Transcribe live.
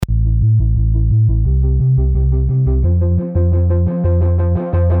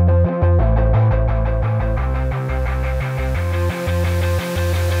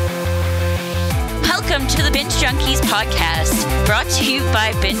podcast, brought to you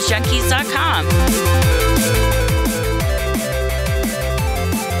by BingeJunkies.com.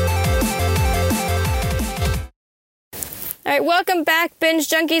 All right, welcome back, Binge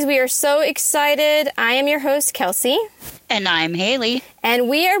Junkies. We are so excited. I am your host, Kelsey. And I'm Haley. And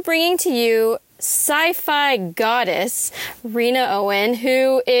we are bringing to you sci-fi goddess, Rena Owen,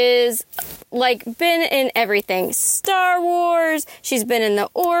 who is been in everything. Star Wars, she's been in the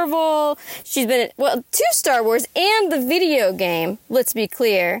Orville, she's been in, 2 Star Wars and the video game, let's be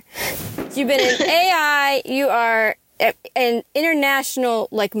clear. You've been in AI, you are an international,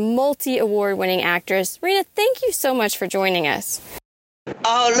 multi-award winning actress. Rena, thank you so much for joining us.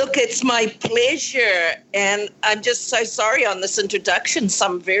 Oh, look, it's my pleasure. And I'm just so sorry on this introduction.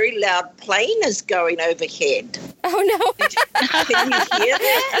 Some very loud plane is going overhead. Oh, no. Can you hear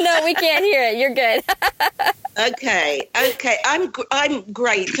that? No, we can't hear it. You're good. Okay. I'm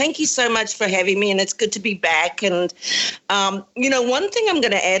great. Thank you so much for having me, and it's good to be back. And, one thing I'm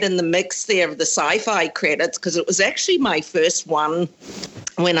going to add in the mix there of the sci-fi credits, because it was actually my first one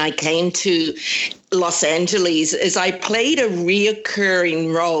when I came to Los Angeles, is I played a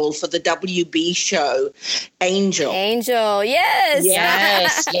reoccurring role for the WB show, Angel. Angel, yes.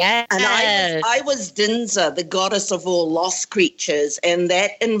 Yes, yes. And I was Dinza, the goddess of all lost creatures, and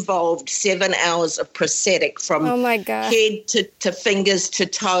that involved 7 hours of prosthetic from head to fingers to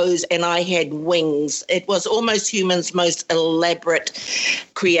toes, and I had wings. It was Almost Human's most elaborate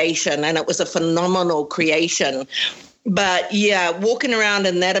creation, and it was a phenomenal creation. But yeah, walking around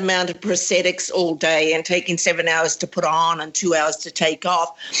in that amount of prosthetics all day and taking 7 hours to put on and 2 hours to take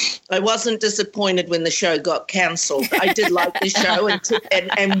off, I wasn't disappointed when the show got cancelled. I did like the show,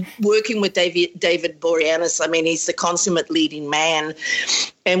 and working with David Boreanaz, I mean, he's the consummate leading man.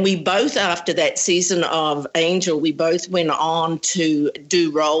 And we both, after that season of Angel, we both went on to do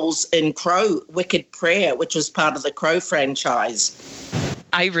roles in Crow, Wicked Prayer, which was part of the Crow franchise.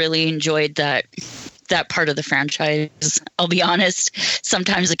 I really enjoyed that part of the franchise. I'll be honest,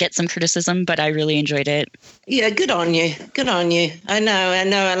 sometimes it gets some criticism, but I really enjoyed it. Yeah, good on you. Good on you. I know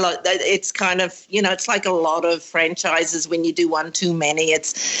a lot. It's kind of, it's like a lot of franchises. When you do one too many,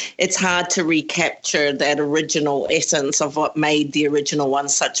 it's hard to recapture that original essence of what made the original one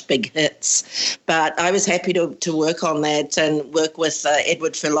such big hits. But I was happy to work on that and work with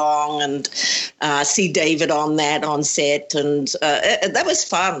Edward Furlong and see David on set, and that was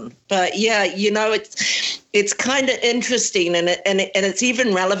fun. But yeah, it's kind of interesting, and it's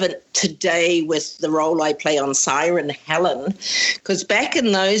even relevant today with the role I play on Siren, Helen, because back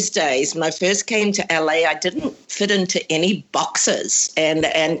in those days when I first came to LA, I didn't fit into any boxes, and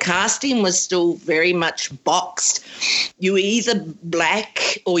casting was still very much boxed. You were either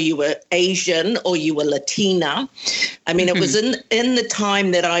black or you were Asian or you were Latina. I mean, it was in the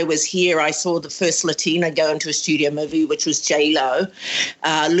time that I was here, I saw the first Latina go into a studio movie, which was J-Lo.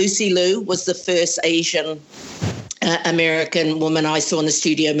 Lucy Liu was the first Asian American woman I saw in a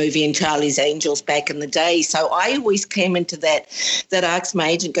studio movie in Charlie's Angels back in the day. So I always came into that asked my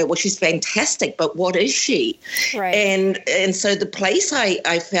agent, go, well, she's fantastic, but what is she? Right. And so the place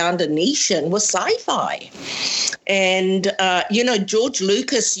I found a niche in was sci-fi. And, George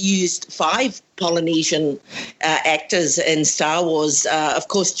Lucas used 5 Polynesian actors in Star Wars. Of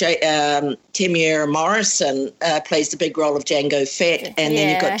course, Temuera Morrison plays the big role of Jango Fett, and then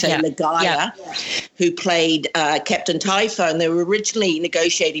you've got Jay Lagaya, who played Captain Typho, and they were originally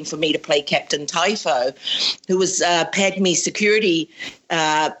negotiating for me to play Captain Typho, who was Padme's security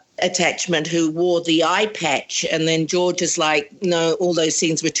attachment, who wore the eye patch. And then George is like, no, all those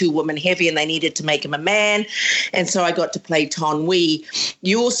scenes were too woman heavy and they needed to make him a man. And so I got to play Ton Wee.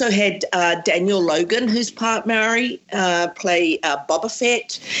 You also had Daniel Logan, who's part Maori, play Boba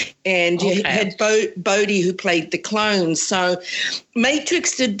Fett. And you had Bodhi, who played the clone. So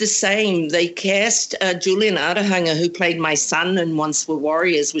Matrix did the same. They cast Julian Arahanga, who played my son in Once Were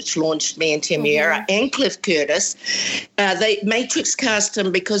Warriors, which launched me and Temuera, and Cliff Curtis. Matrix cast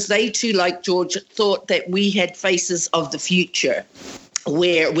him because they too, like George, thought that we had faces of the future,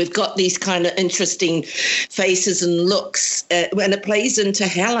 where we've got these kind of interesting faces and looks, and it plays into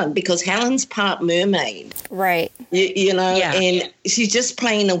Helen because Helen's part mermaid. Right. And she's just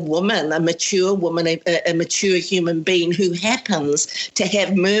playing a woman, a mature woman, a mature human being who happens to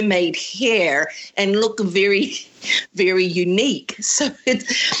have mermaid hair and look very, very unique. So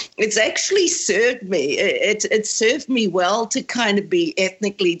it's actually served me. It served me well to kind of be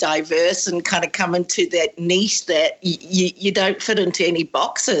ethnically diverse and kind of come into that niche that you don't fit into any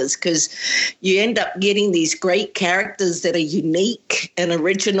boxes, because you end up getting these great characters that are unique and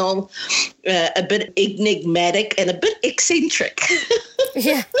original, a bit enigmatic, dramatic and a bit eccentric.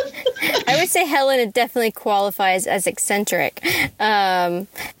 Yeah. I would say Helen definitely qualifies as eccentric. And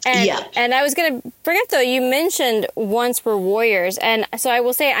I was going to bring up, though, you mentioned Once Were Warriors. And so I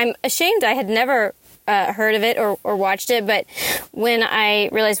will say I'm ashamed I had never heard of it or watched it, but when I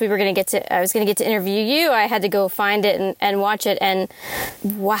realized I was going to get to interview you, I had to go find it and watch it, and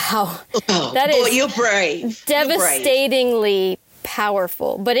wow, you're brave. Devastatingly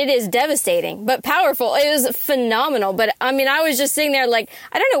powerful. But it is devastating, but powerful. It was phenomenal. But I mean, I was just sitting there like,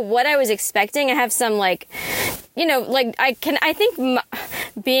 I don't know what I was expecting. I have some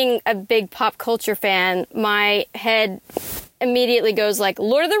being a big pop culture fan, my head immediately goes like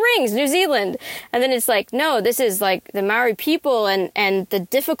Lord of the Rings, New Zealand. And then it's like, no, this is like the Maori people and the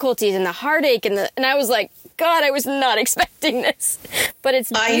difficulties and the heartache and I was like, God, I was not expecting this. But it's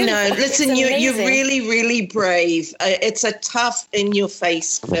beautiful. I know. Listen, you're really, really brave. It's a tough,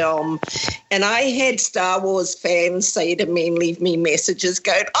 in-your-face film. And I had Star Wars fans say to me and leave me messages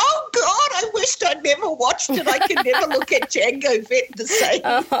going, oh, God, I wished I'd never watched it. I could never look at Jango Fett the same.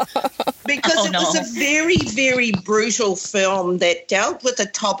 Because it was a very, very brutal film that dealt with a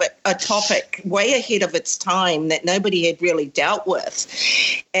topic way ahead of its time that nobody had really dealt with.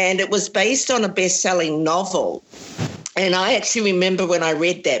 And it was based on a best-selling novel. And I actually remember when I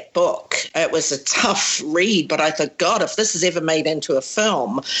read that book, it was a tough read, but I thought, God, if this is ever made into a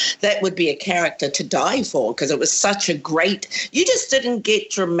film, that would be a character to die for, because it was such a great, you just didn't get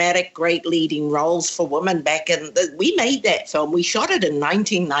dramatic, great leading roles for women back in, we made that film. We shot it in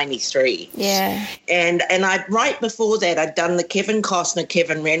 1993. Yeah. And right before that, I'd done the Kevin Costner,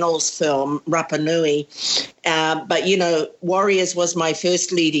 Kevin Reynolds film, Rapa Nui. But, Warriors was my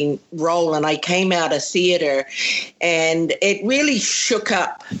first leading role, and I came out of theatre, and it really shook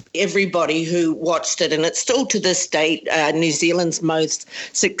up everybody who watched it. And it's still to this date New Zealand's most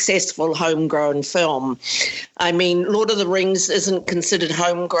successful homegrown film. I mean, Lord of the Rings isn't considered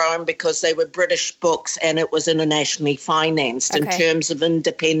homegrown because they were British books and it was internationally financed in terms of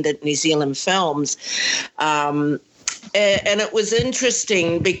independent New Zealand films. And it was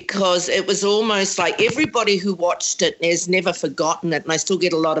interesting because it was almost like everybody who watched it has never forgotten it, and I still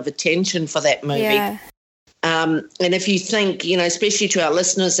get a lot of attention for that movie. Yeah. And if you think, especially to our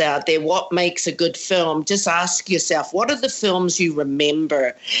listeners out there, what makes a good film, just ask yourself, what are the films you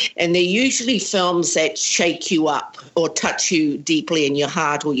remember? And they're usually films that shake you up or touch you deeply in your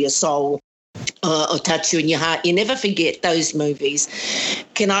heart or your soul. Or touch you in your heart. You never forget those movies.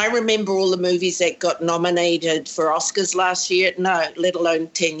 Can I remember all the movies that got nominated for Oscars last year? No, let alone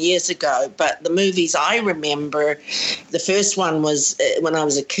 10 years ago. But the movies I remember, the first one was when I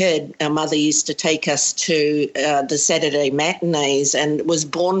was a kid, our mother used to take us to the Saturday matinees, and was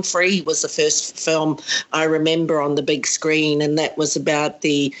Born Free was the first film I remember on the big screen, and that was about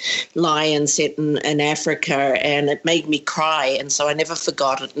the lion set in Africa, and it made me cry, and so I never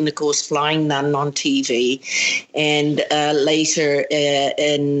forgot it. And, of course, Flying Nun on TV, and later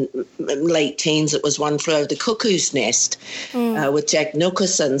in late teens it was One Flew Over the Cuckoo's Nest with Jack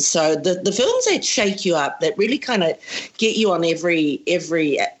Nicholson. So the films that shake you up, that really kind of get you on every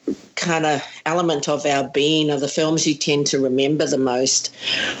kind of element of our being, are the films you tend to remember the most.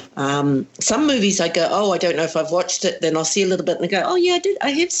 Some movies I go, oh, I don't know if I've watched it, then I'll see a little bit and I go, oh yeah,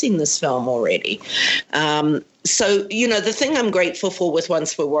 I have seen this film already. So, the thing I'm grateful for with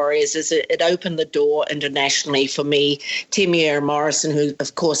Once Were Warriors is it opened the door internationally for me. Temuera Morrison, who,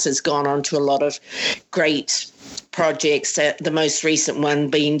 of course, has gone on to a lot of great projects, the most recent one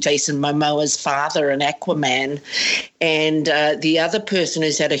being Jason Momoa's father in Aquaman. And the other person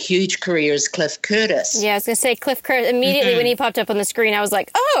who's had a huge career is Cliff Curtis. Yeah, I was going to say Cliff Curtis. Immediately when he popped up on the screen, I was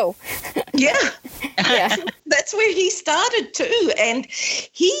like, oh! Yeah. That's where he started too. And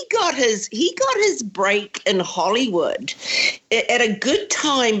he got his break in Hollywood at a good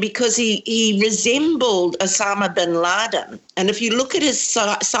time because he resembled Osama bin Laden. And if you look at his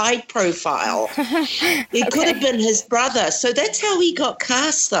side profile, he could have been his brother. So that's how he got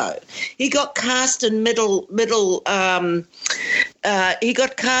cast, though. He got cast in he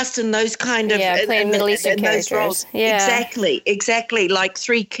got cast in those kind of playing Middle Eastern characters. Roles. Yeah. Exactly, like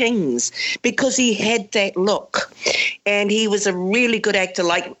Three Kings, because he had that look, and he was a really good actor.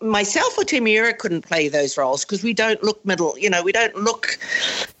 Like myself or Temuera couldn't play those roles because we don't look middle. We don't look.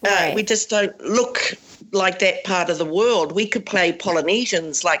 We just don't look like that part of the world. We could play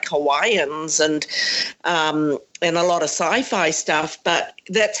Polynesians, like Hawaiians, and a lot of sci-fi stuff. But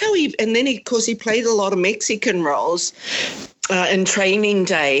that's how and then of course he played a lot of Mexican roles. in Training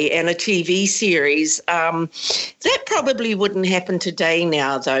Day and a TV series. That probably wouldn't happen today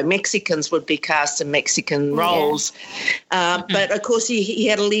now, though. Mexicans would be cast in Mexican roles. But, of course, he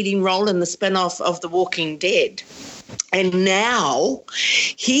had a leading role in the spin-off of The Walking Dead. And now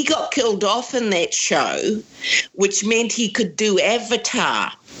he got killed off in that show, which meant he could do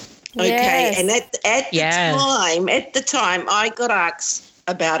Avatar. Okay, Yes. and at the time, I got asked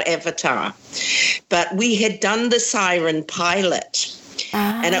about Avatar, but we had done the Siren pilot,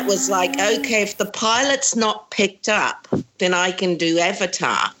 and it was like, okay, if the pilot's not picked up, then I can do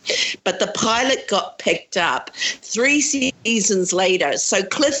Avatar. But the pilot got picked up 3 seasons later, so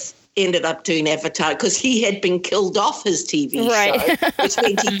Cliff ended up doing Avatar because he had been killed off his TV show, which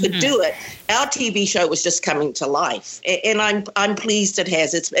meant he could do it. Our TV show was just coming to life, and I'm pleased it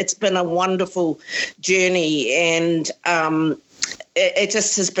has. It's been a wonderful journey, and it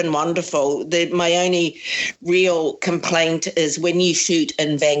just has been wonderful. My only real complaint is when you shoot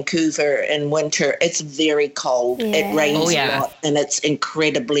in Vancouver in winter, it's very cold. Yeah. It rains a lot, and it's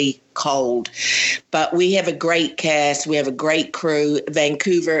incredibly cold. But we have a great cast. We have a great crew.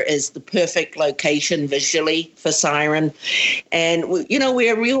 Vancouver is the perfect location visually for Siren. And,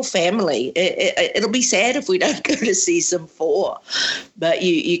 we're a real family. It'll be sad if we don't go to season 4. But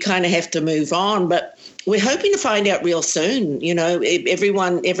you kind of have to move on. But we're hoping to find out real soon.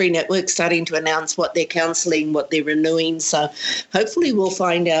 Every network's starting to announce what they're cancelling, what they're renewing. So hopefully we'll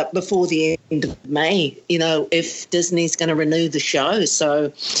find out before the end of May, if Disney's going to renew the show.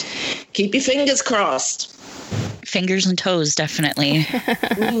 So keep your fingers crossed. Fingers and toes, definitely.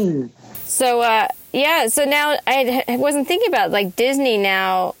 So, so now I wasn't thinking about, like, Disney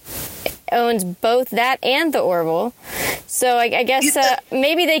now owns both that and the Orville. So I guess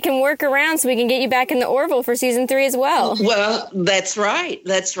maybe they can work around so we can get you back in the Orville for season 3 as well. Well, that's right.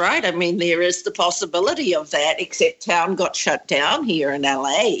 That's right. I mean, there is the possibility of that, except town got shut down here in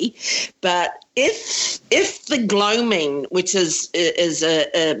LA. But if the Gloaming, which is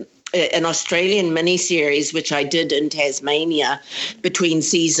an Australian miniseries, which I did in Tasmania between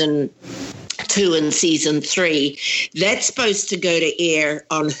season 2 and season 3, that's supposed to go to air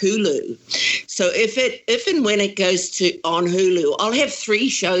on Hulu. So if and when it goes to on Hulu, I'll have 3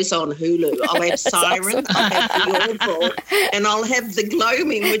 shows on Hulu. I'll have Siren, awesome. I'll have the Orville, and I'll have the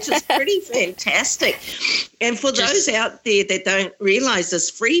Gloaming, which is pretty fantastic. And for those out there that don't realize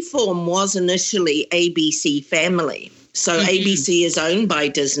this, Freeform was initially ABC Family. So ABC is owned by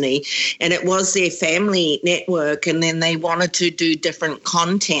Disney, and it was their family network, and then they wanted to do different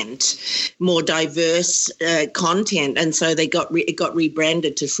content, more diverse content, and so it got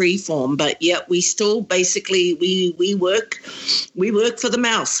rebranded to Freeform. But yet we still basically we work for the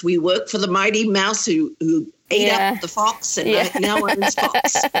mouse. We work for the mighty mouse who ate up the Fox and now owns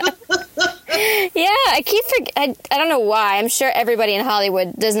Fox. Yeah, I don't know why. I'm sure everybody in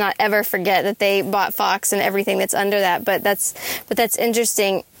Hollywood does not ever forget that they bought Fox and everything that's under that. But that's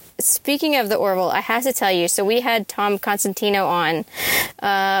interesting. Speaking of the Orville, I have to tell you. So we had Tom Constantino on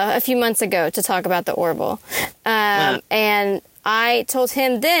a few months ago to talk about the Orville, and I told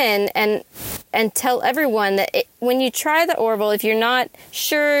him then and tell everyone that when you try the Orville, if you're not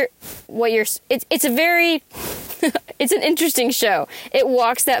sure what it's a very it's an interesting show. It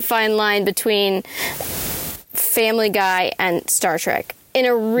walks that fine line between Family Guy and Star Trek in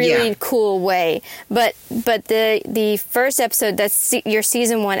a really cool way. But the first episode, that's your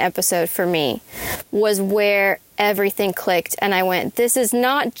season 1 episode for me, was where everything clicked, and I went, this is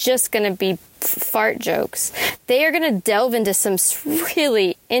not just going to be fart jokes. They are going to delve into some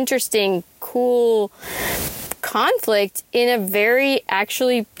really interesting, cool conflict in a very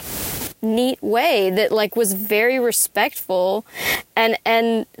actually neat way that was very respectful, and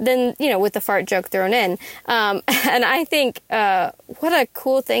then with the fart joke thrown in, and I think what a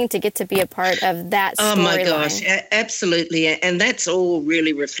cool thing to get to be a part of that storyline. Oh my gosh, absolutely. And that's all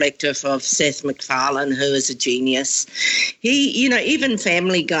really reflective of Seth MacFarlane, who is a genius. He, even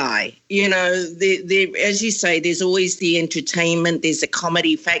Family Guy, as you say, there's always the entertainment, there's a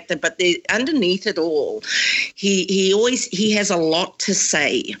comedy factor, but underneath it all, he has a lot to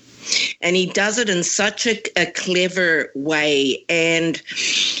say. And he does it in such a clever way. And,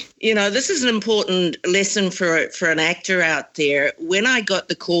 this is an important lesson for an actor out there. When I got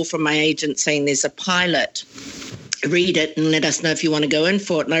the call from my agent saying there's a pilot, read it and let us know if you want to go in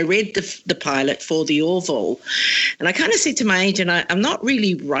for it. And I read the pilot for the Orville. And I kind of said to my agent, I'm not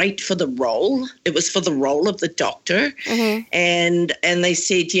really right for the role. It was for the role of the doctor. Mm-hmm. And they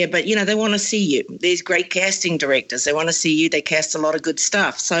said, but, they want to see you. There's great casting directors. They want to see you. They cast a lot of good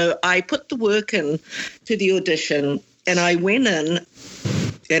stuff. So I put the work in to the audition, and I went in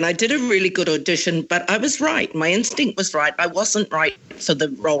And I did a really good audition, but I was right. My instinct was right. I wasn't right for the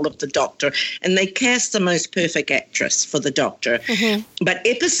role of the Doctor. And they cast the most perfect actress for the Doctor. But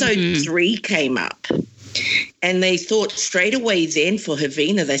episode 3 came up. And they thought straight away then for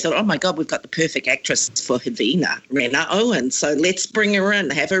Havina, they thought, oh, my God, we've got the perfect actress for Havina, Rena Owen. So let's bring her in,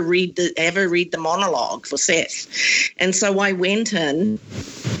 have her read the monologue for Seth. And so I went in.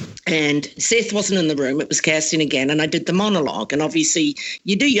 And Seth wasn't in the room. It was casting again, and I did the monologue. And obviously,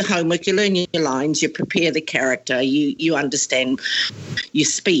 you do your homework, you learn your lines, you prepare the character, you understand your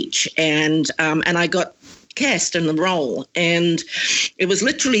speech. And I got cast in the role, and it was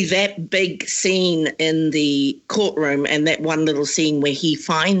literally that big scene in the courtroom and that one little scene where he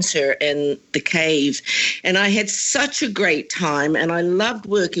finds her in the cave. And I had such a great time, and I loved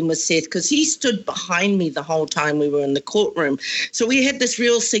working with Seth because he stood behind me the whole time we were in the courtroom. So we had this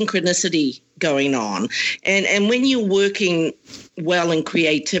real synchronicity going on. And when you're working well in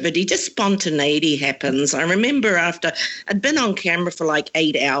creativity, just spontaneity happens. I remember after I'd been on camera for like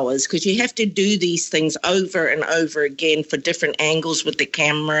 8 hours, because you have to do these things over and over again for different angles with the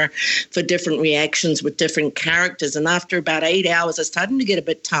camera, for different reactions with different characters. And after about 8 hours, I was starting to get a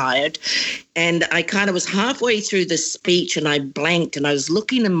bit tired. And I kind of was halfway through the speech and I blanked, and I was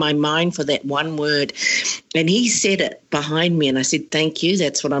looking in my mind for that one word. And he said it behind me, and I said, thank you,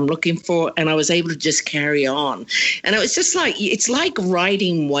 that's what I'm looking for. And I was able to just carry on. And it was just like, it's like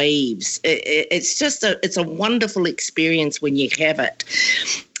riding waves. It's a wonderful experience when you have it.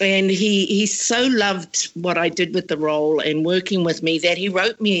 And he so loved what I did with the role and working with me that he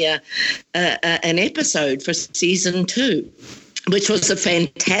wrote me an episode for season 2. Which was a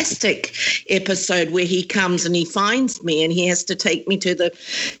fantastic episode where he comes and he finds me and he has to take me to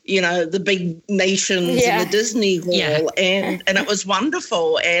the big nations in the Disney Hall. And it was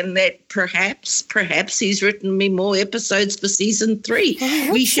wonderful. And that perhaps he's written me more episodes for season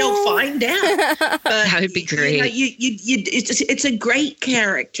 3. We shall find out. But, that would be great. It's a great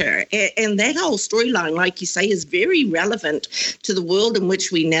character. And that whole storyline, like you say, is very relevant to the world in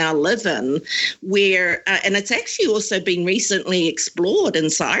which we now live in, where, and it's actually also been recently explored in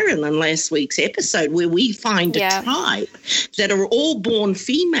Siren in last week's episode, where we find a tribe that are all born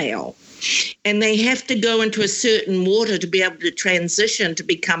female, and they have to go into a certain water to be able to transition to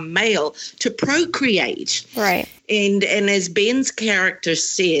become male to procreate. Right. And as Ben's character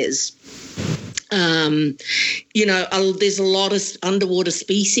says, there's a lot of underwater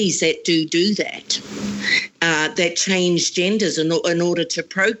species that do that, that change genders in order to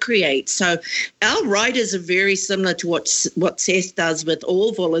procreate. So our writers are very similar to what Seth does with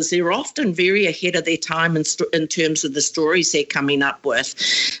Orville, is they're often very ahead of their time in terms of the stories they're coming up with.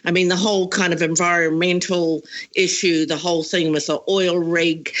 I mean, the whole kind of environmental issue, the whole thing with the oil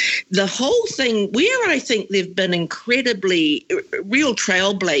rig, the whole thing where I think they've been incredibly real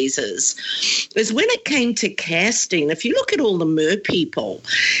trailblazers is when it came to casting. If you look at all the mer people,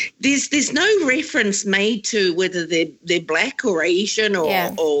 there's no reference made to whether they're black or Asian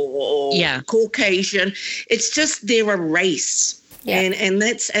or Caucasian. It's just they're a race. Yeah. And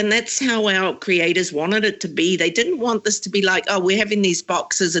that's how our creators wanted it to be. They didn't want this to be like, oh, we're having these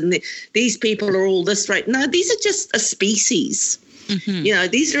boxes and these people are all this, right? No, these are just a species.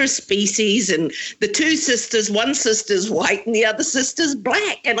 Mm-hmm. These are a species, and the two sisters, one sister's white and the other sister's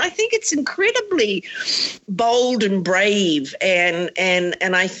black. And I think it's incredibly bold and brave. And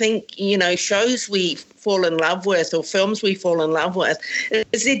I think, shows we fall in love with, or films we fall in love with,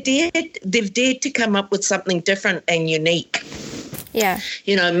 is they've dared to come up with something different and unique. Yeah.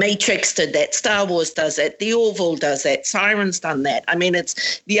 Matrix did that. Star Wars does that. The Orville does that. Siren's done that. I mean,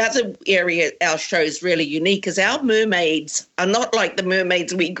 it's the other area our show is really unique is our mermaids are not like the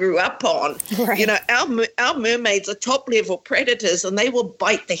mermaids we grew up on. Right. Our mermaids are top-level predators, and they will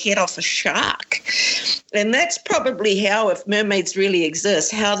bite the head off a shark. And that's probably how, if mermaids really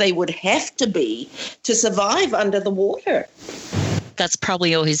exist, how they would have to be to survive under the water. That's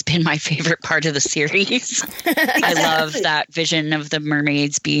probably always been my favorite part of the series. I love that vision of the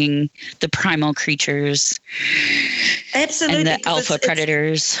mermaids being the primal creatures. Absolutely. And the alpha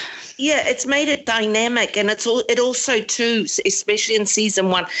predators. Yeah, it's made it dynamic, and it also too, especially in season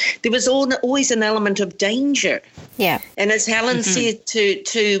 1, there was always an element of danger. Yeah. And as Helen said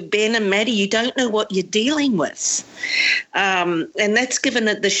to Ben and Maddie, you don't know what you're dealing with. And that's given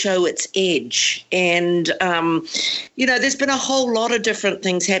the show its edge. And, there's been a whole lot of different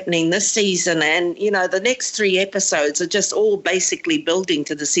things happening this season. And, the next 3 episodes are just all basically building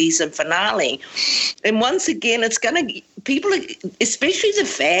to the season finale. And once again, it's going to, people, especially the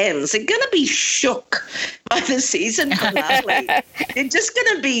fans, audience are going to be shook by the season finale. They're just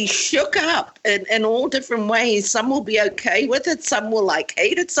going to be shook up in all different ways. Some will be okay with it. Some will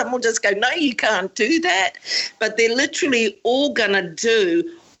hate it. Some will just go, no, you can't do that. But they're literally all going to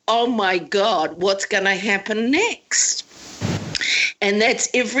do, oh my God, what's going to happen next? And that's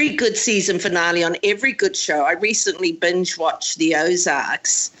every good season finale on every good show. I recently binge watched The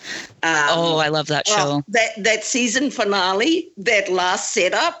Ozarks. I love that show. That season finale, that last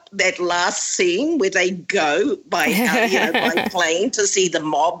setup, that last scene where they go by by plane to see the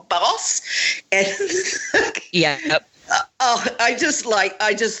mob boss, and I just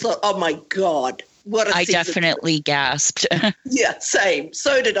thought, oh my God. I definitely gasped. Yeah, same.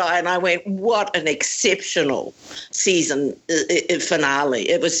 So did I. And I went, what an exceptional season finale.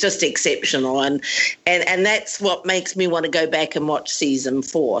 It was just exceptional. And that's what makes me want to go back and watch season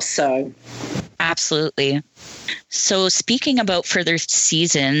 4. So absolutely. So speaking about further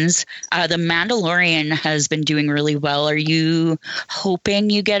seasons, The Mandalorian has been doing really well. Are you hoping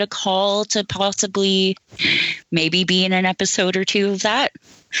you get a call to possibly maybe be in an episode or 2 of that?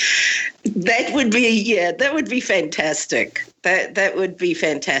 That would be fantastic. That would be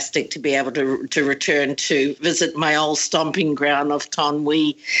fantastic to be able to return to visit my old stomping ground of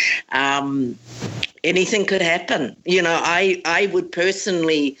Tonwi. Anything could happen. I would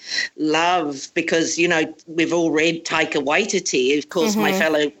personally love, because, we've all read Taika Waititi, of course, my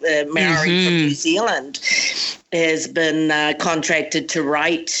fellow Maori from New Zealand, has been contracted to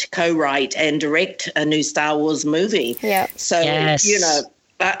co-write and direct a new Star Wars movie. Yeah. So,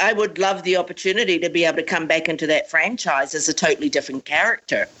 I would love the opportunity to be able to come back into that franchise as a totally different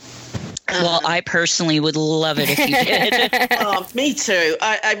character. Well, I personally would love it if you did. Oh, me too.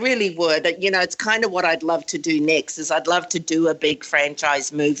 I really would. It's kind of what I'd love to do next, is I'd love to do a big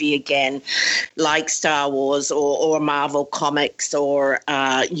franchise movie again, like Star Wars or Marvel Comics, or,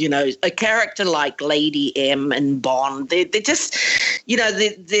 a character like Lady M and Bond. They're just,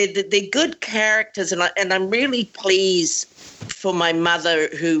 they're good characters, and I'm really pleased for my mother,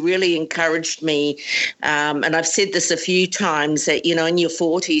 who really encouraged me, and I've said this a few times, that in your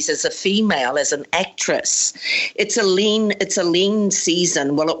 40s as a female, as an actress, it's a lean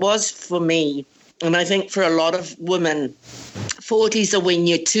season. Well, it was for me, and I think for a lot of women, 40s are when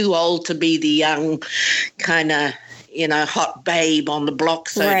you're too old to be the young kind of hot babe on the block,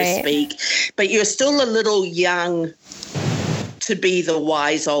 so to speak, but you're still a little young to be the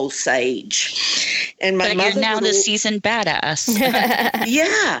wise old sage. And my mother, you're now the seasoned badass.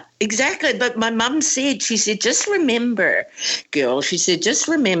 Yeah, exactly. But my mum said, she said, just remember, girl, she said, just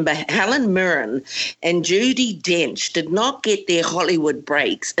remember, Helen Mirren and Judi Dench did not get their Hollywood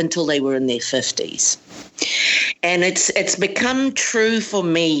breaks until they were in their 50s. And it's become true for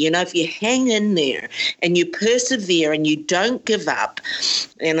me. If you hang in there and you persevere and you don't give up,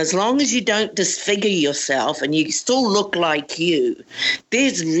 and as long as you don't disfigure yourself and you still look like you,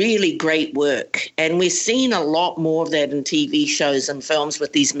 there's really great work. And we're seeing a lot more of that in TV shows and films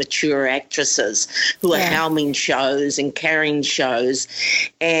with these mature actresses who are helming shows and carrying shows.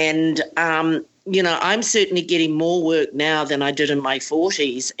 And I'm certainly getting more work now than I did in my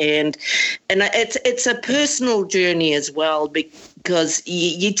 40s. And it's a personal journey as well, because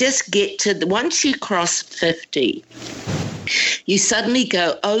you just get to, once you cross 50, you suddenly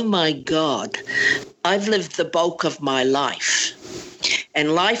go, oh my God, I've lived the bulk of my life.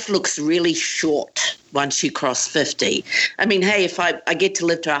 And life looks really short once you cross 50. I mean, hey, if I get to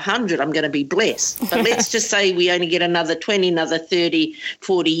live to 100, I'm going to be blessed. But let's just say we only get another 20, another 30,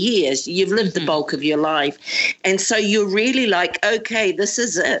 40 years. You've lived the bulk of your life. And so you're really like, okay, this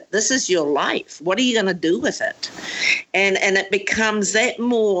is it. This is your life. What are you going to do with it? And it becomes that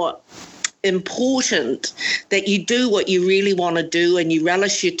more important that you do what you really want to do, and you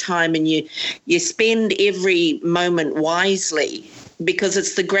relish your time, and you spend every moment wisely, because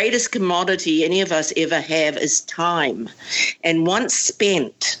it's the greatest commodity any of us ever have is time. And once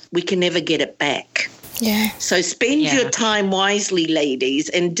spent, we can never get it back. Yeah. So spend your time wisely, ladies,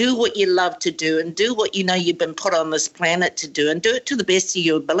 and do what you love to do, and do what you've been put on this planet to do, and do it to the best of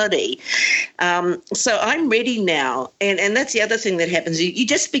your ability. So I'm ready now. And that's the other thing that happens. You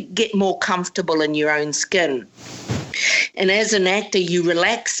just get more comfortable in your own skin. And as an actor, you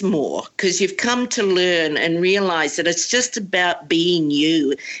relax more, because you've come to learn and realize that it's just about being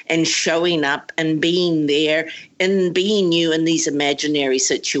you and showing up and being there and being you in these imaginary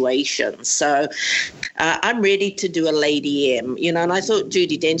situations. So I'm ready to do a Lady M, and I thought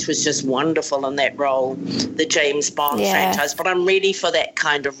Judi Dench was just wonderful in that role, the James Bond franchise, but I'm ready for that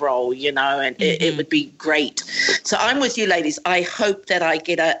kind of role, and it would be great. So I'm with you, ladies. I hope that I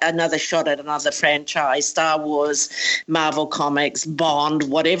get another shot at another franchise, Star Wars, Marvel Comics, Bond,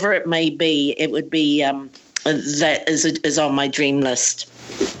 whatever it may be, it would be that is on my dream list.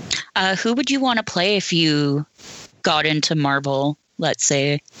 Who would you want to play if you got into Marvel, let's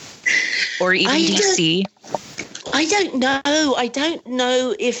say, or even DC? I don't know. I don't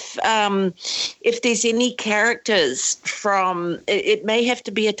know if there's any characters from. It may have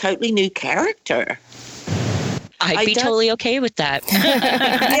to be a totally new character. I'd be totally okay with that.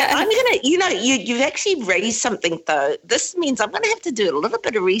 Yeah, I'm gonna. You've actually raised something though. This means I'm gonna have to do a little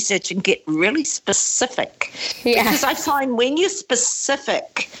bit of research and get really specific. Yeah. Because I find when you're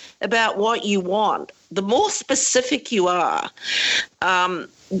specific about what you want, the more specific you are,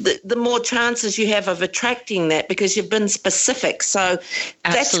 the more chances you have of attracting that because you've been specific. So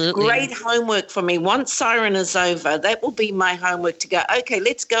Absolutely. That's great homework for me. Once Siren is over, that will be my homework to go, okay,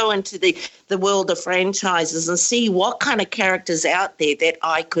 let's go into the world of franchises and see what kind of characters out there that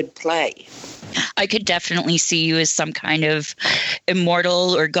I could play. I could definitely see you as some kind of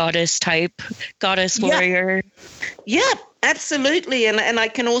immortal or goddess type, goddess warrior. Yeah, absolutely. And I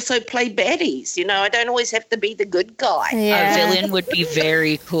can also play baddies. I don't always have to be the good guy. Yeah. A villain would be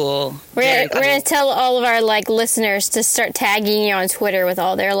very cool. We're going to tell all of our listeners to start tagging you on Twitter with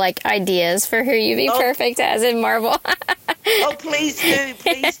all their ideas for who you'd be perfect as in Marvel. Oh, please do.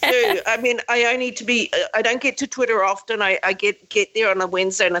 Please do. I mean, I don't get to Twitter often. I get there on a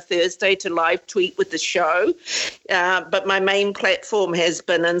Wednesday and a Thursday to live tweet with the show. But my main platform has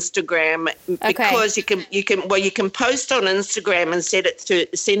been Instagram because you can post on Instagram and send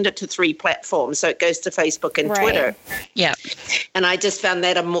it to 3 platforms. So it goes to Facebook and Twitter. Yeah. And I just found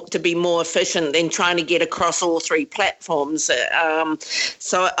that to be more efficient than trying to get across all 3 platforms.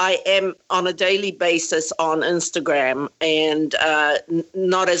 So I am on a daily basis on Instagram and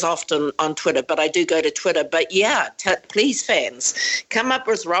not as often on Twitter, but I do go to Twitter. But yeah, please, fans, come up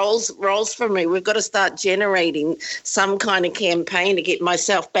with roles for me. We've got to start generating some kind of campaign to get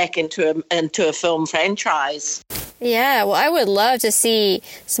myself back into a film franchise. Yeah, well, I would love to see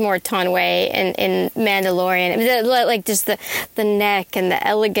some more Tonway in Mandalorian. I mean, like just the neck and the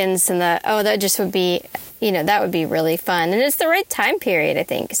elegance and that just would be, that would be really fun. And it's the right time period, I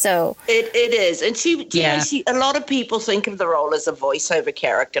think. So it is. And she a lot of people think of the role as a voiceover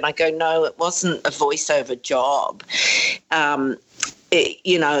character. And I go, no, it wasn't a voiceover job.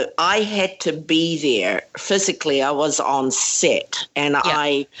 I had to be there physically. I was on set and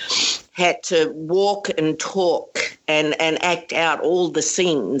I had to walk and talk and act out all the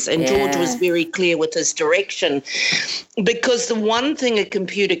scenes. And George was very clear with his direction because the one thing a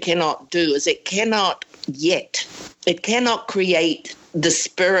computer cannot do is it cannot create the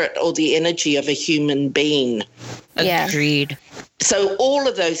spirit or the energy of a human being. Agreed. So all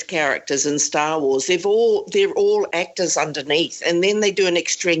of those characters in Star Wars, they're all actors underneath, and then they do an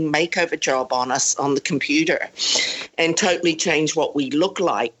extreme makeover job on us on the computer and totally change what we look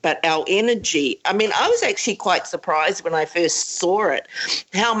like. But our energy, I mean, I was actually quite surprised when I first saw it,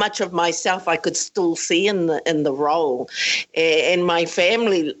 how much of myself I could still see in the role. And my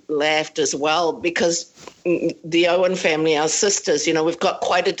family laughed as well because the Owen family, our sisters, we've got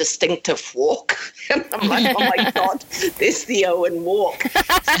quite a distinctive walk. And I'm like, oh my God, there's the Owen walk. So,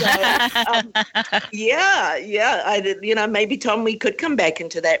 I did, maybe Tom, we could come back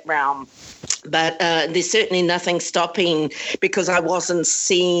into that realm. But there's certainly nothing stopping because I wasn't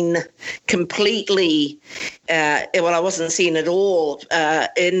seen completely. I wasn't seen at all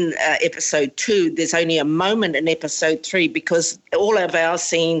in episode 2. There's only a moment in episode 3 because all of our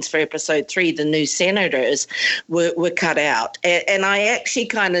scenes for episode 3, the new senators, were cut out. And I actually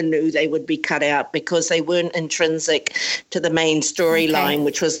kind of knew they would be cut out because they weren't intrinsic to the main storyline,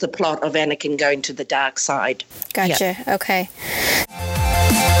 which was the plot of Anakin going to the dark side. Gotcha. Yep. Okay.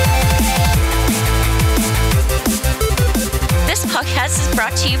 This podcast is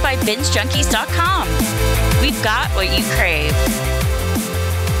brought to you by BingeJunkies.com. We've got what you crave.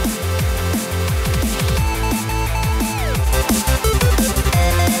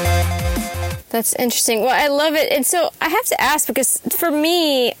 That's interesting. Well, I love it. And so I have to ask because for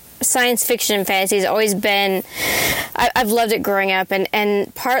me, science fiction and fantasy has always been, I've loved it growing up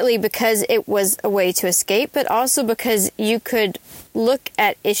and partly because it was a way to escape, but also because you could look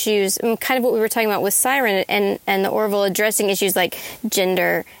at issues, kind of what we were talking about with Siren and the Orville addressing issues like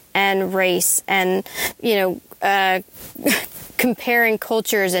gender and race and, comparing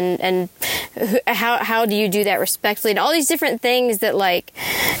cultures and how do you do that respectfully and all these different things that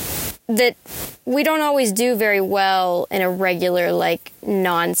that we don't always do very well in a regular,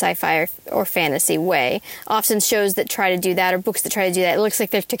 non-sci-fi or fantasy way. Often shows that try to do that or books that try to do that, it looks like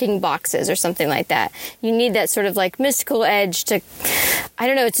they're ticking boxes or something like that. You need that sort of mystical edge to, I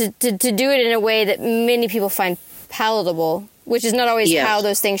don't know, to do it in a way that many people find palatable, which is not always how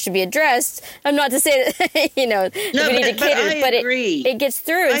those things should be addressed. I'm not to say that, we need to cater, but it gets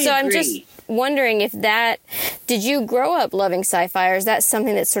through. And so I'm just wondering if did you grow up loving sci-fi, or is that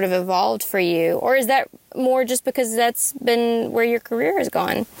something that sort of evolved for you? Or is that more just because that's been where your career has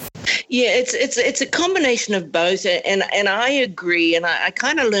gone? Yeah, it's a combination of both. And I agree. And I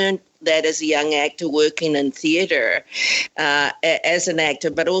kind of learned that as a young actor working in theatre as an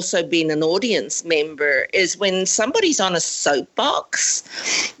actor, but also being an audience member, is when somebody's on a soapbox,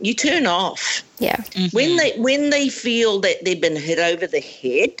 you turn off. Yeah. Mm-hmm. When they feel that they've been hit over the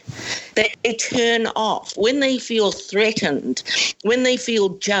head, they turn off. When they feel threatened, when they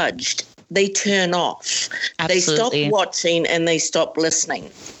feel judged, they turn off. Absolutely. They stop watching and they stop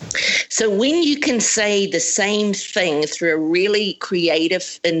listening. So when you can say the same thing through a really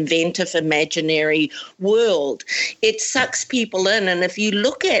creative, inventive, imaginary world, it sucks people in. And if you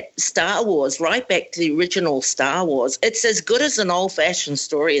look at Star Wars, right back to the original Star Wars, it's as good as an old-fashioned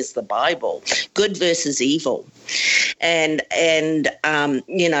story as the Bible, good versus evil. And kind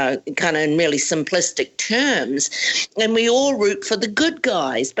of in really simplistic terms. And we all root for the good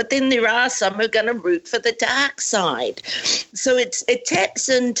guys, but then there are some who are going to root for the dark side. So it taps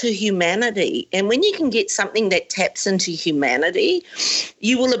into humanity. And when you can get something that taps into humanity,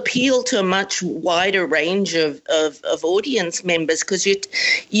 you will appeal to a much wider range of audience members, because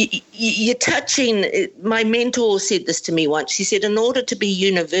you're touching. My mentor said this to me once. She said, in order to be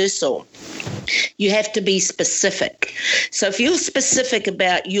universal, you have to be specific. So if you're specific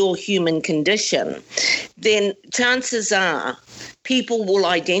about your human condition, then chances are people will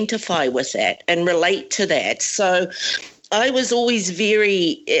identify with that and relate to that. So I was always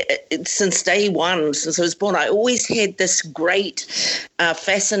since day one, since I was born, I always had this great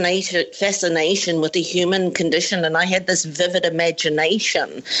fascination with the human condition, and I had this vivid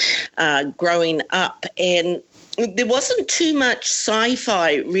imagination growing up. And there wasn't too much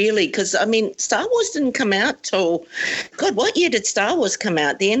sci-fi, really, because, Star Wars didn't come out till, God, what year did Star Wars come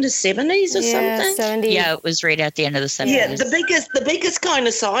out? The end of 70s or something? 70s. Yeah, it was right at the end of the 70s. Yeah, the biggest kind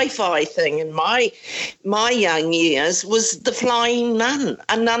of sci-fi thing in my young years was the flying nun,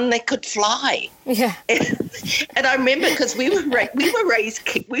 a nun that could fly. Yeah. And I remember, because we were raised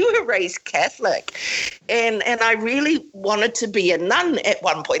Catholic, and I really wanted to be a nun at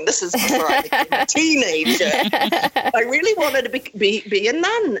one point. This is before I became a teenager. I really wanted to be a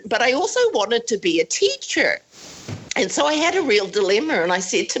nun, but I also wanted to be a teacher. And so I had a real dilemma, and I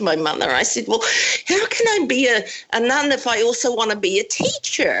said to my mother, I said, well, how can I be a nun if I also want to be a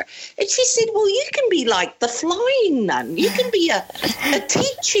teacher? And she said, well, you can be like the flying nun. You can be a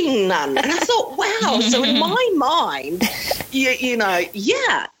teaching nun. And I thought, wow. So in my mind,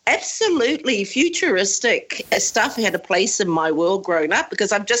 absolutely futuristic stuff had a place in my world growing up,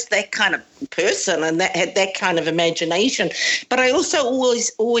 because I'm just that kind of person and that had that kind of imagination. But I also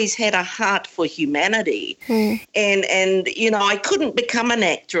always had a heart for humanity. And I couldn't become an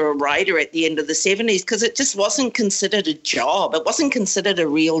actor or writer at the end of the 70s because it just wasn't considered a job. It wasn't considered a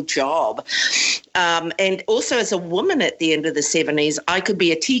real job. And also as a woman at the end of the 70s, I could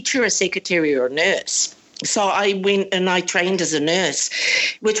be a teacher, a secretary, or a nurse. So I went and I trained as a nurse,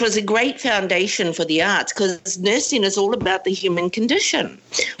 which was a great foundation for the arts, because nursing is all about the human condition,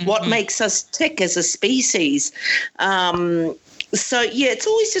 what makes us tick as a species. So, it's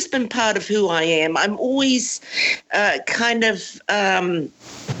always just been part of who I am. I'm always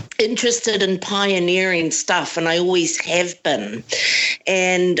interested in pioneering stuff, and I always have been.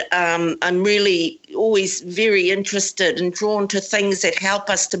 And I'm really always very interested and drawn to things that help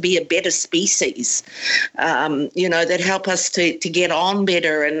us to be a better species, that help us to get on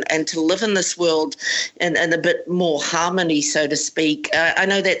better and to live in this world in a bit more harmony, so to speak. I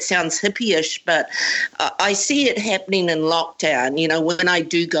know that sounds hippie-ish, but I see it happening in lockdown, when I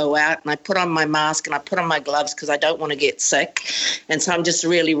do go out and I put on my mask and I put on my gloves because I don't want to get sick. And so I'm just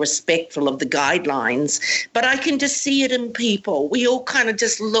really respectful of the guidelines. But I can just see it in people. We all kind of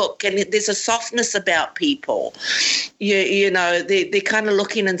just look, and there's a softness about people. They're kind of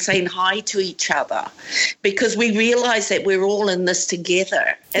looking and saying hi to each other, because we realize that we're all in this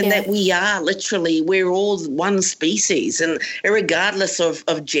together, and that we're all one species, and regardless of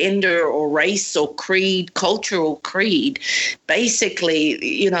gender or race or creed, cultural creed,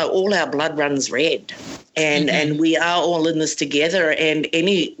 basically, all our blood runs red. And we are all in this together, and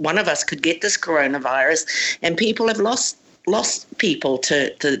any one of us could get this coronavirus, and people have lost people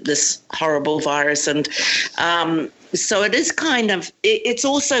to this horrible virus. And so it is it's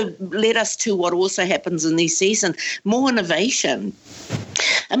also led us to what also happens in these seasons, more innovation.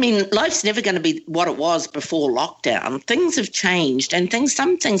 I mean, life's never going to be what it was before lockdown. Things have changed, and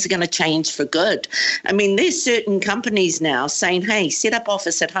some things are going to change for good. I mean, there's certain companies now saying, hey, set up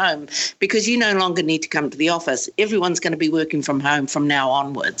office at home because you no longer need to come to the office. Everyone's going to be working from home from now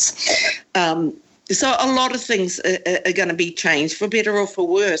onwards. So a lot of things are going to be changed for better or for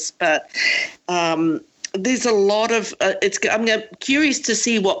worse, but there's a lot of I'm curious to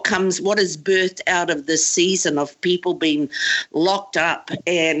see what is birthed out of this season of people being locked up.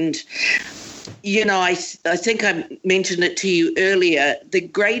 And I think I mentioned it to you earlier. The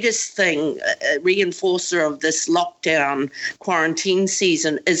greatest thing, reinforcer of this lockdown quarantine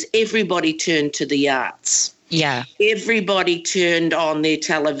season, is everybody turned to the arts. Yeah. Everybody turned on their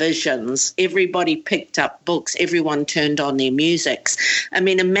televisions. Everybody picked up books. Everyone turned on their musics. I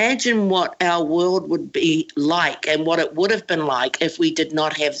mean, imagine what our world would be like and what it would have been like if we did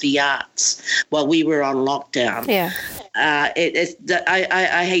not have the arts while we were on lockdown. Yeah.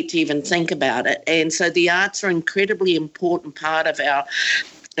 I hate to even think about it. And so the arts are an incredibly important part of our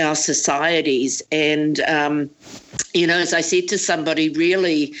societies. And, as I said to somebody,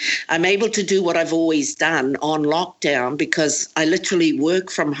 really, I'm able to do what I've always done on lockdown because I literally work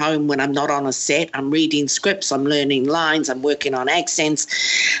from home when I'm not on a set. I'm reading scripts, I'm learning lines, I'm working on accents.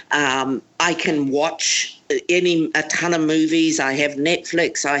 I can watch a ton of movies. I have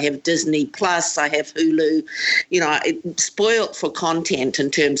Netflix, I have Disney Plus, I have Hulu. Spoiled for content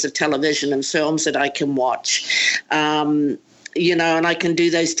in terms of television and films that I can watch. And I can do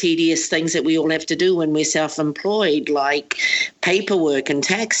those tedious things that we all have to do when we're self-employed, like paperwork and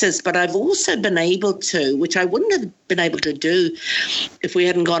taxes. But I've also been able to, which I wouldn't have been able to do if we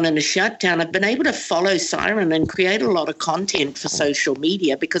hadn't gone into shutdown, I've been able to follow Siren and create a lot of content for social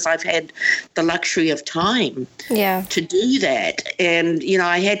media because I've had the luxury of time to do that. And,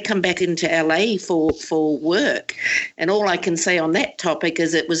 I had come back into LA for work. And all I can say on that topic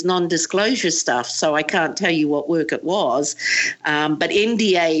is it was non-disclosure stuff, so I can't tell you what work it was. But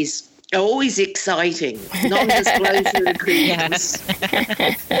NDAs are always exciting, non-disclosure agreements.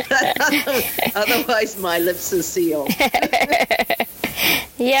 Otherwise, my lips are sealed.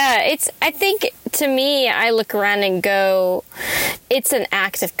 Yeah, I think to me, I look around and go, it's an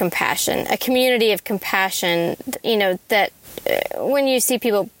act of compassion, a community of compassion, that when you see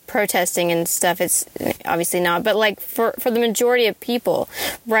people protesting and stuff, it's obviously not, but like for the majority of people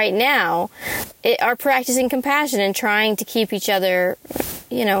right now are practicing compassion and trying to keep each other,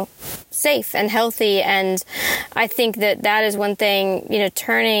 safe and healthy. And I think that is one thing,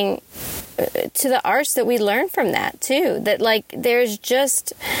 turning to the arts that we learn from that too, that like there's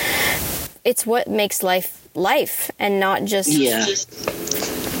just, it's what makes life and not just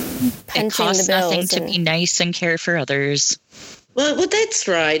punching it costs the bills nothing to be nice and care for others. Well, that's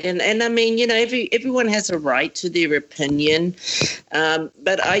right. And I mean, everyone has a right to their opinion.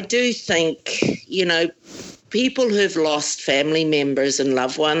 But I do think, people who've lost family members and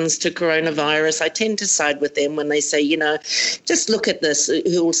loved ones to coronavirus, I tend to side with them when they say, just look at this,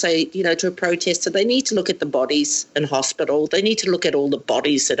 who will say, to a protester, they need to look at the bodies in hospital. They need to look at all the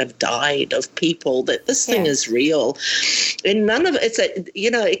bodies that have died of people, that this thing is real. And none of it's,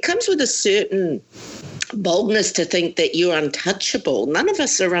 it comes with a certain boldness to think that you're untouchable. None of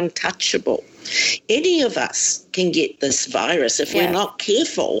us are untouchable. Any of us can get this virus if we're not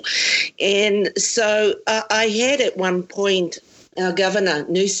careful. And so I had at one point our governor,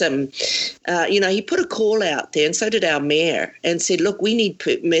 Newsom, he put a call out there, and so did our mayor, and said, look, we need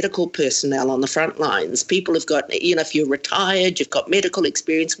medical personnel on the front lines. People have got, if you're retired, you've got medical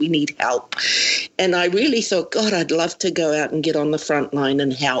experience, we need help. And I really thought, God, I'd love to go out and get on the front line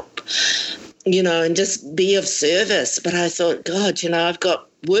and help, and just be of service. But I thought, God, I've got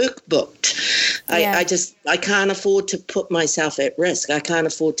work booked. I can't afford to put myself at risk. I can't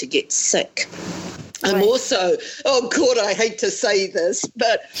afford to get sick. Right. I'm also, oh God, I hate to say this,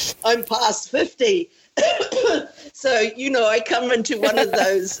 but I'm past 50. So, I come into one of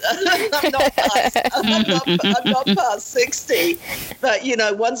those, I'm not past 60, but,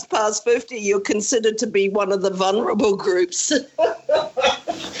 once past 50, you're considered to be one of the vulnerable groups.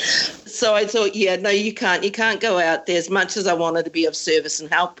 So I thought, you can't go out there as much as I wanted to be of service and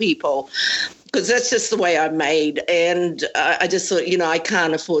help people, because that's just the way I'm made. And I just thought, I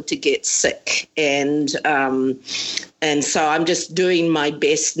can't afford to get sick. And so I'm just doing my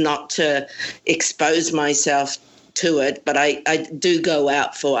best not to expose myself to it, but I do go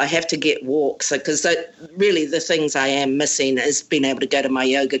out I have to get walks, because really the things I am missing is being able to go to my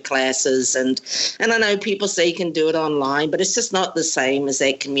yoga classes, and I know people say you can do it online, but it's just not the same as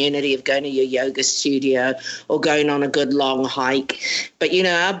that community of going to your yoga studio or going on a good long hike. But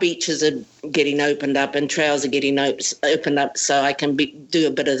our beaches getting opened up and trails are getting opened up, so I can do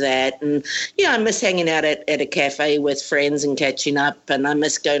a bit of that. And, I miss hanging out at a cafe with friends and catching up, and I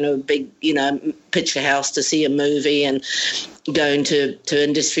miss going to a big, picture house to see a movie and going to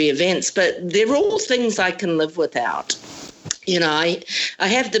industry events. But they're all things I can live without. I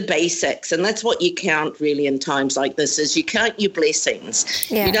have the basics, and that's what you count really in times like this, is you count your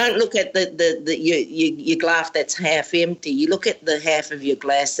blessings. Yeah. You don't look at your glass that's half empty. You look at the half of your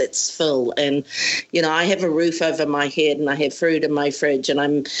glass that's full. And, I have a roof over my head, and I have fruit in my fridge, and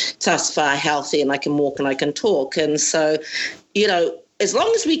I'm thus far healthy, and I can walk and I can talk. And so, as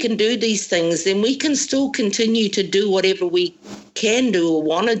long as we can do these things, then we can still continue to do whatever we can do or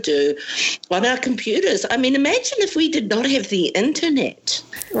want to do on our computers. I mean, imagine if we did not have the internet,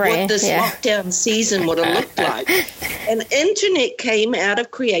 what this lockdown season would have looked like. And internet came out of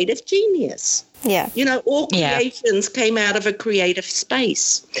creative genius. Yeah. All creations came out of a creative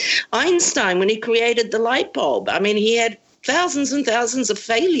space. Einstein, when he created the light bulb, I mean, he had thousands and thousands of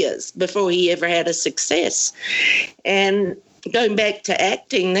failures before he ever had a success. And going back to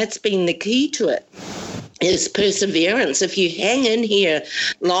acting, that's been the key to it, is perseverance. If you hang in here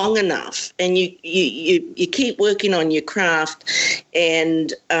long enough and you keep working on your craft,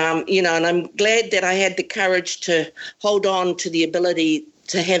 and and I'm glad that I had the courage to hold on to the ability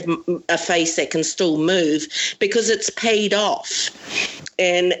to have a face that can still move, because it's paid off.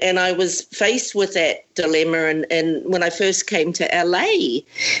 And I was faced with that dilemma, and when I first came to LA,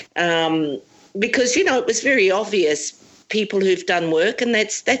 because it was very obvious. People who've done work, and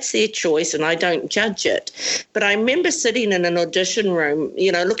that's their choice, and I don't judge it. But I remember sitting in an audition room,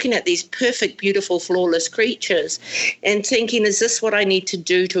 looking at these perfect, beautiful, flawless creatures and thinking, is this what I need to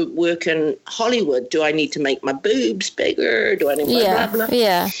do to work in Hollywood? Do I need to make my boobs bigger? Do I need blah, blah, blah?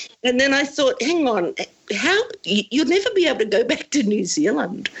 Yeah. And then I thought, hang on, you'll never be able to go back to New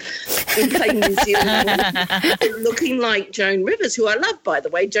Zealand and play New Zealand looking like Joan Rivers, who I love, by the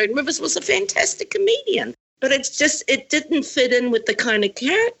way. Joan Rivers was a fantastic comedian. But it didn't fit in with the kind of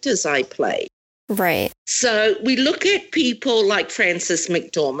characters I play. Right. So we look at people like Frances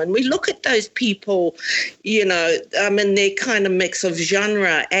McDormand. We look at those people, they're kind of mix of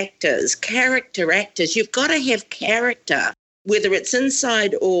genre actors, character actors. You've got to have character. Whether it's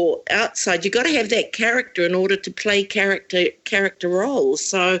inside or outside, you've got to have that character in order to play character roles.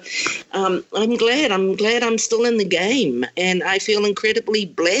 So I'm glad I'm still in the game, and I feel incredibly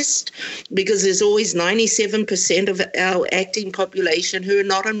blessed, because there's always 97% of our acting population who are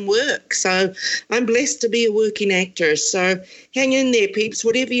not in work. So I'm blessed to be a working actor. So hang in there, peeps,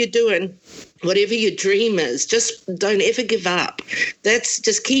 whatever you're doing. Whatever your dream is, just don't ever give up.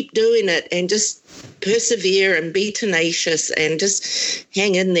 Just keep doing it, and just persevere and be tenacious, and just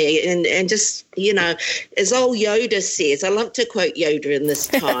hang in there, and just, as old Yoda says, I love to quote Yoda in this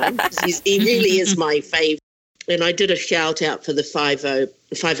time, because he really is my favourite. And I did a shout out for the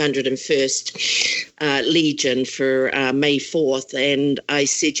 501st Legion for May 4th. And I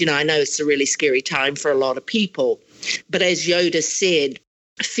said, I know it's a really scary time for a lot of people, but as Yoda said,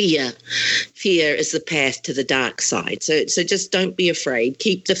 fear is the path to the dark side. So just don't be afraid.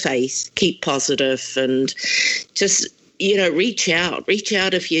 Keep the faith, keep positive, and just, reach out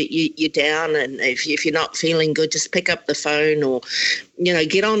if you're down, and if you're not feeling good, just pick up the phone, or,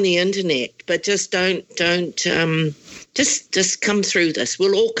 get on the internet, but just don't just come through this.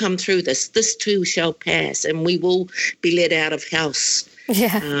 We'll all come through this. This too shall pass, and we will be let out of house.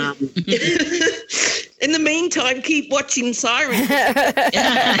 Yeah. In the meantime, keep watching Sirens.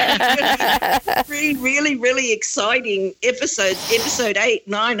 really, really exciting episode 8,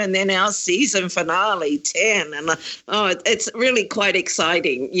 9, and then our season finale 10. And it's really quite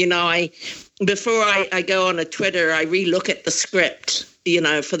exciting. Before I go on a Twitter, I relook at the script,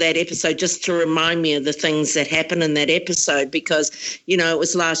 for that episode, just to remind me of the things that happened in that episode, because, it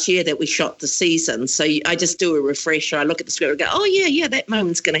was last year that we shot the season. So I just do a refresher. I look at the script and go, oh, yeah, that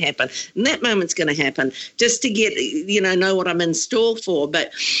moment's going to happen, and that moment's going to happen, just to get, know what I'm in store for.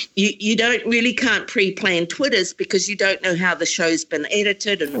 But you can't pre-plan Twitters, because you don't know how the show's been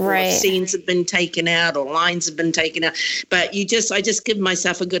edited, and what scenes have been taken out or lines have been taken out. But I just give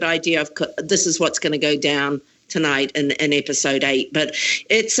myself a good idea of this is what's going to go down tonight in episode 8. But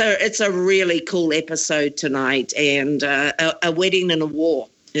it's a really cool episode tonight, and a wedding and a war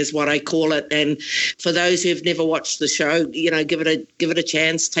is what I call it. And for those who've never watched the show, give it a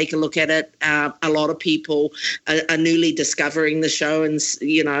chance, take a look at it. A lot of people are newly discovering the show, and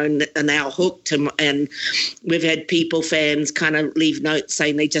are now hooked. And we've had fans kind of leave notes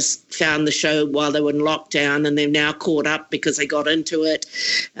saying they just found the show while they were in lockdown, and they're now caught up because they got into it.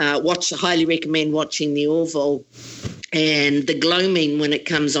 Highly recommend watching The Orville. and The Gloaming when it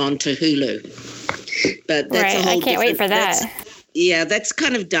comes on to Hulu. But that's a whole I can't wait for that. Yeah, that's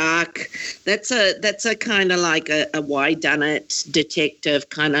kind of dark. That's a kind of like a whodunit detective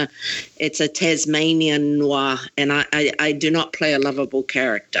kind of. It's a Tasmanian noir, and I do not play a lovable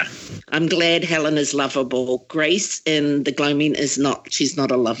character. I'm glad Helen is lovable. Grace in The Gloaming is not. She's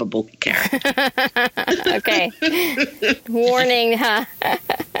not a lovable character. Okay. Warning, huh?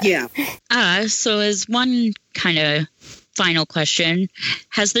 Yeah. So as one kind of final question,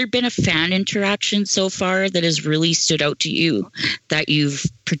 has there been a fan interaction so far that has really stood out to you that you've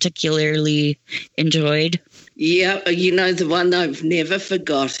particularly enjoyed? Yeah, the one I've never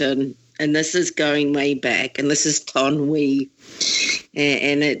forgotten, and this is going way back, and this is Ton Wee,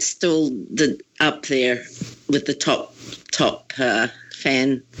 and it's still up there with the top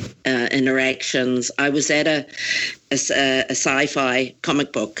fan interactions. I was at a sci-fi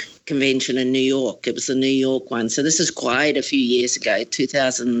comic book convention in New York. It was the New York one. So this is quite a few years ago,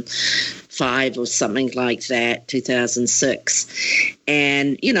 2005 or something like that, 2006.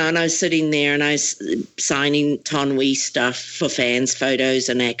 And, and I was sitting there and I was signing Ton Wee stuff for fans, photos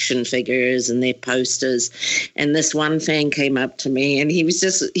and action figures and their posters. And this one fan came up to me and he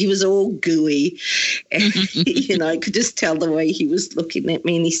was all gooey. And, I could just tell the way he was looking at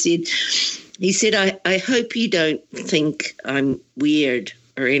me. And he said, I hope you don't think I'm weird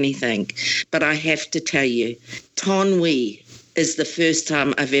or anything, but I have to tell you, Ton Wee is the first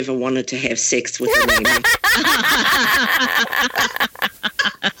time I've ever wanted to have sex with an enemy.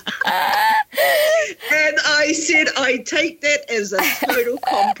 And I said, I take that as a total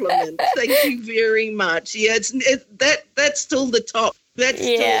compliment. Thank you very much. Yeah, that's still the top.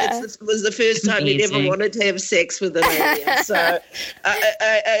 It was the first time he'd ever wanted to have sex with an alien. So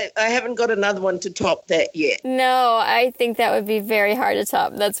I haven't got another one to top that yet. No, I think that would be very hard to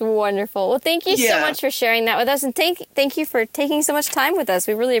top. That's wonderful. Well, thank you so much for sharing that with us, and thank you for taking so much time with us.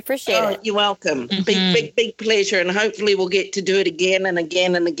 We really appreciate it. You're welcome. Big pleasure, and hopefully we'll get to do it again and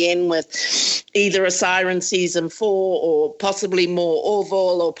again and again with either a Siren season 4 or possibly more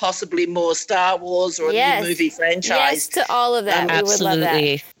Orville or possibly more Star Wars or a new movie franchise. Yes to all of that. We would love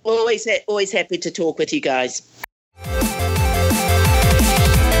that. Always happy to talk with you guys.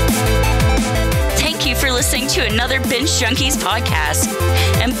 Thank you for listening to another Binge Junkies podcast.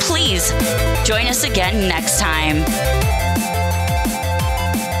 And please join us again next time.